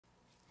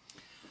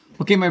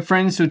Okay, my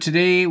friends, so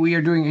today we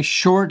are doing a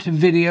short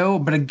video,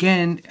 but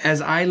again,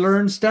 as I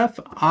learn stuff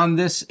on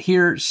this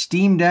here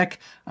Steam Deck,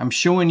 I'm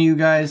showing you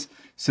guys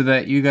so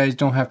that you guys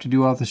don't have to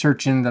do all the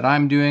searching that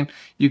I'm doing.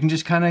 You can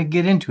just kind of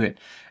get into it.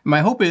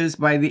 My hope is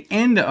by the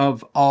end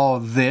of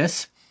all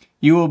this,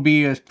 you will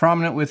be as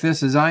prominent with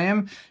this as I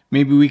am.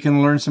 Maybe we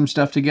can learn some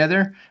stuff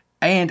together.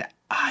 And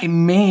I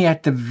may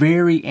at the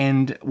very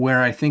end,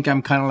 where I think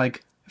I'm kind of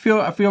like,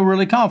 I feel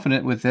really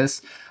confident with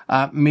this,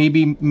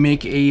 maybe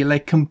make a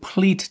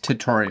complete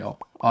tutorial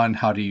on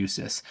how to use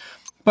this.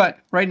 But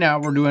right now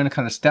we're doing a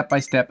kind of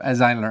step-by-step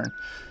as I learn.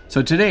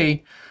 So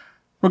today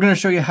we're going to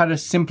show you how to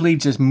simply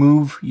just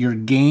move your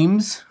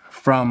games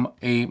from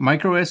a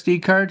micro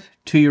SD card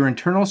to your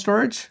internal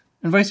storage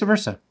and vice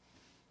versa.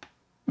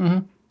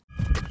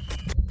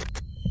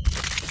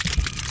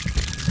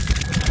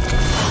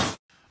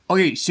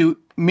 Okay, so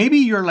maybe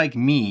you're like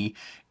me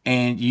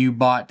and you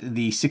bought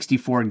the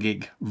 64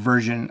 gig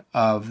version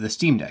of the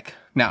Steam Deck.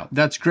 Now,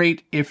 that's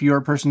great if you're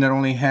a person that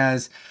only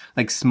has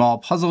like small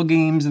puzzle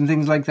games and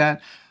things like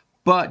that.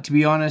 But to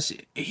be honest,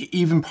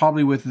 even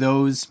probably with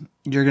those,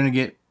 you're going to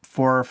get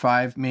 4 or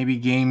 5 maybe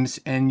games,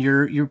 and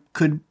you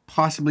could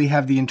possibly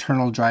have the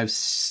internal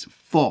drives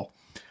full.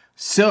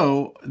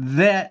 So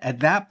that at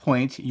that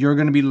point, you're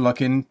going to be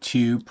looking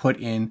to put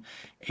in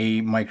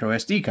a micro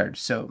SD card.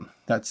 So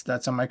that's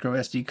a micro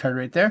SD card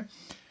right there.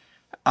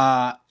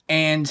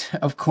 And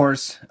of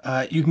course,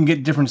 you can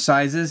get different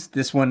sizes.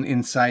 This one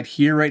inside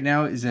here right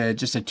now is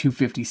just a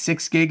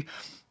 256 gig.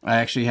 I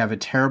actually have a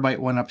terabyte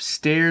one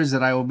upstairs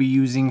that I will be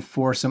using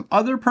for some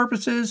other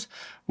purposes,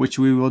 which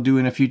we will do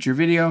in a future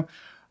video.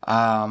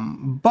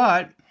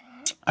 But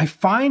I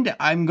find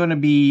I'm going to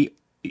be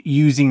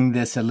using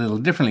this a little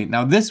differently.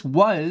 Now, this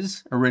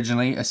was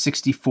originally a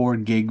 64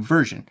 gig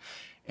version.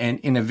 And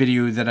in a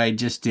video that I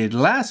just did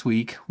last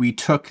week, we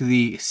took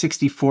the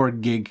 64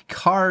 gig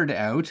card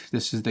out.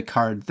 This is the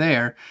card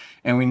there.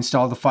 And we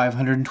installed the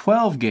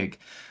 512 gig.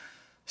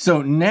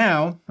 So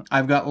now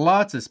I've got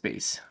lots of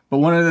space. But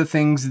one of the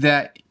things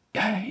that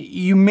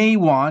you may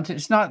want,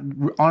 it's not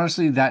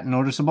honestly that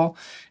noticeable,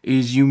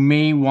 is you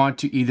may want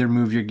to either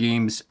move your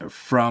games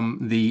from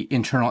the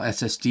internal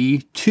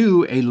SSD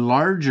to a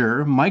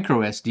larger micro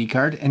SD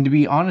card. And to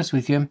be honest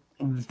with you,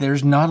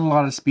 there's not a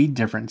lot of speed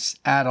difference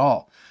at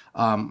all.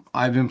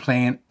 I've been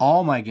playing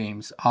all my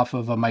games off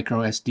of a micro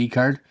SD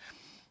card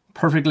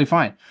perfectly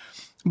fine.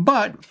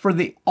 But for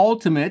the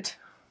ultimate,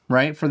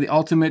 right, for the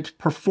ultimate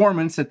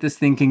performance that this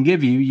thing can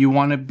give you, you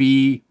want to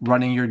be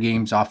running your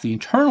games off the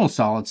internal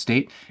solid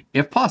state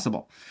if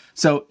possible.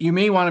 So you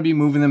may want to be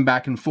moving them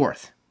back and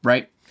forth,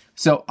 right?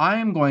 So I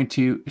am going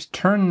to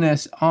turn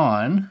this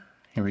on.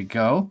 Here we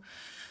go.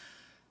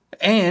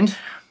 And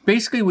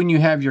basically when you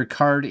have your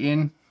card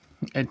in,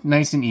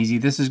 nice and easy,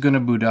 this is going to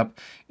boot up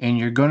and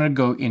you're going to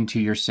go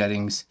into your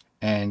settings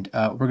and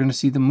we're going to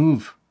see the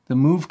move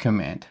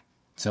command.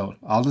 So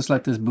I'll just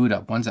let this boot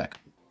up. One sec.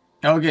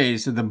 Okay,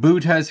 so the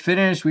boot has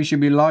finished. We should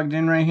be logged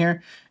in right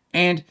here.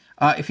 And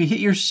if you hit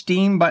your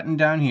Steam button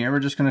down here, we're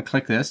just going to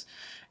click this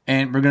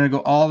and we're going to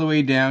go all the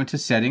way down to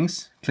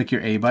settings. Click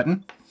your A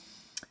button.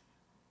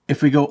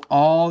 If we go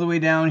all the way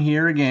down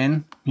here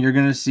again, you're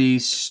going to see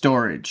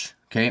storage.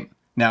 Okay.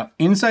 Now,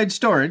 inside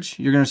storage,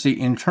 you're going to see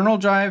internal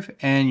drive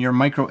and your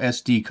micro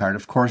SD card.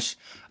 Of course,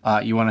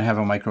 you want to have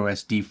a micro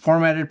SD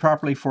formatted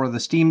properly for the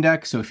Steam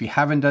Deck. So if you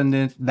haven't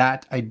done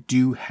that, I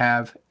do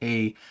have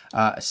a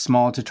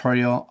small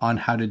tutorial on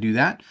how to do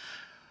that.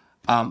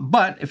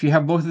 But if you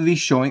have both of these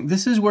showing,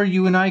 this is where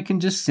you and I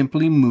can just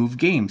simply move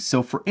games.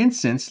 So for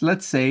instance,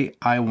 let's say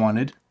I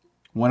wanted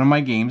one of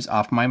my games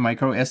off my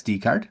micro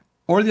SD card,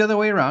 or the other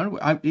way around.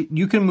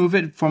 You can move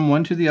it from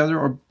one to the other,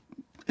 or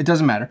it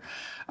doesn't matter.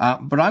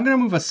 But I'm going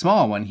to move a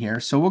small one here.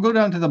 So we'll go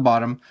down to the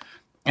bottom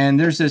and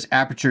there's this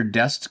Aperture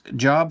Desk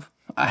Job.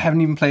 I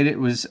haven't even played it. It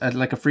was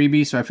like a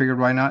freebie, so I figured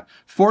why not.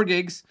 4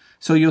 gigs.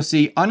 So you'll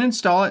see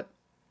uninstall it,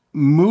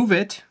 move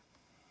it,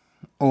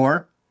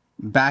 or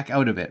back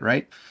out of it,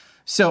 right?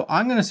 So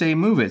I'm going to say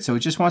move it. So it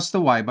just wants the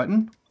Y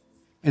button.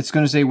 It's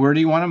going to say, where do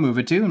you want to move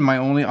it to? And my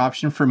only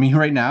option for me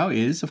right now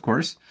is, of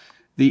course,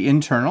 the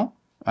internal.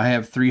 I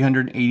have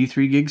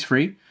 383 gigs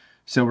free.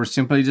 So we're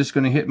simply just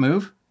going to hit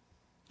move,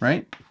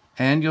 right?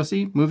 And you'll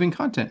see moving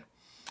content.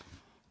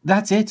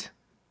 That's it.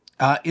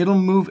 It'll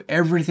move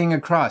everything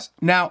across.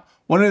 Now,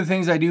 one of the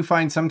things I do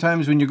find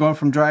sometimes when you're going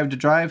from drive to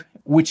drive,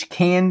 which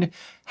can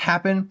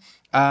happen,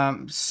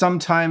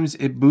 sometimes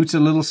it boots a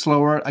little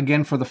slower,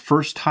 again, for the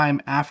first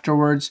time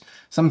afterwards.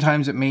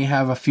 Sometimes it may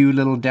have a few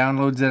little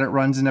downloads that it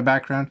runs in the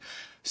background.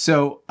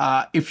 So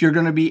if you're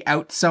going to be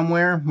out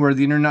somewhere where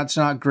the internet's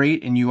not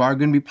great and you are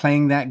going to be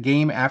playing that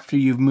game after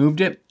you've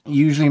moved it,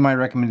 usually my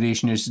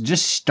recommendation is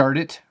just start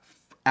it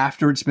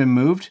after it's been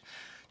moved,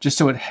 just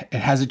so it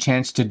has a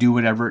chance to do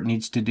whatever it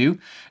needs to do,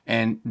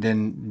 and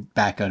then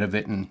back out of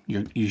it, and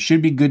you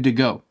should be good to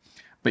go.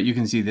 But you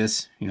can see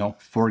this,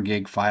 4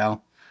 gig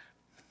file.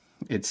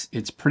 It's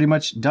pretty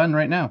much done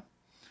right now.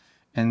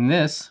 And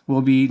this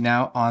will be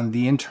now on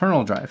the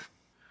internal drive.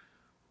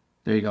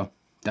 There you go,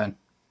 done.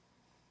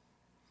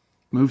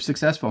 Move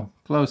successful,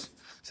 close.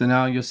 So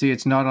now you'll see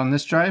it's not on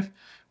this drive,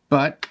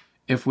 but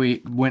if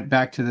we went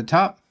back to the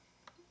top,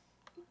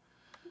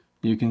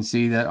 you can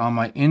see that on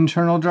my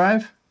internal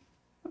drive,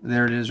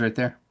 there it is right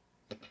there.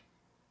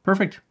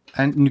 Perfect.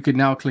 And you could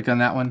now click on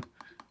that one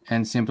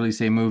and simply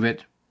say move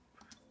it.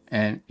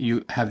 And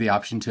you have the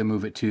option to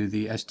move it to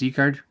the SD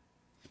card.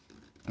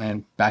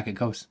 And back it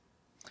goes.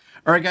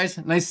 All right, guys,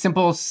 nice,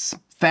 simple,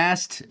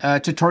 fast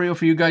tutorial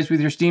for you guys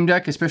with your Steam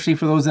Deck, especially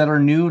for those that are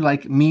new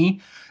like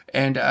me.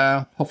 And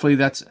hopefully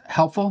that's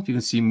helpful. You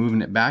can see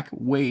moving it back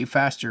way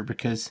faster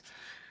because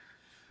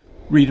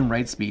read and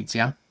write speeds,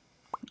 yeah?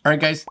 All right,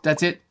 guys,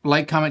 that's it.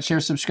 Like, comment, share,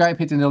 subscribe,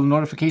 hit the little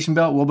notification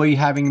bell. We'll be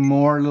having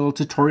more little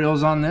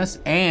tutorials on this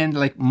and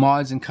like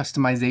mods and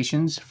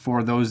customizations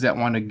for those that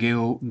want to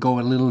go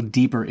a little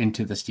deeper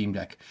into the Steam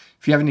Deck.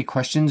 If you have any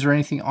questions or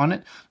anything on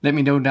it, let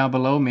me know down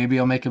below. Maybe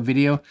I'll make a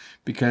video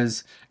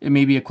because it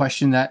may be a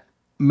question that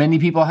many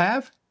people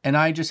have and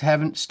I just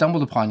haven't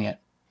stumbled upon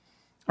yet.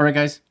 All right,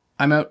 guys,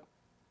 I'm out.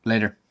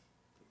 Later.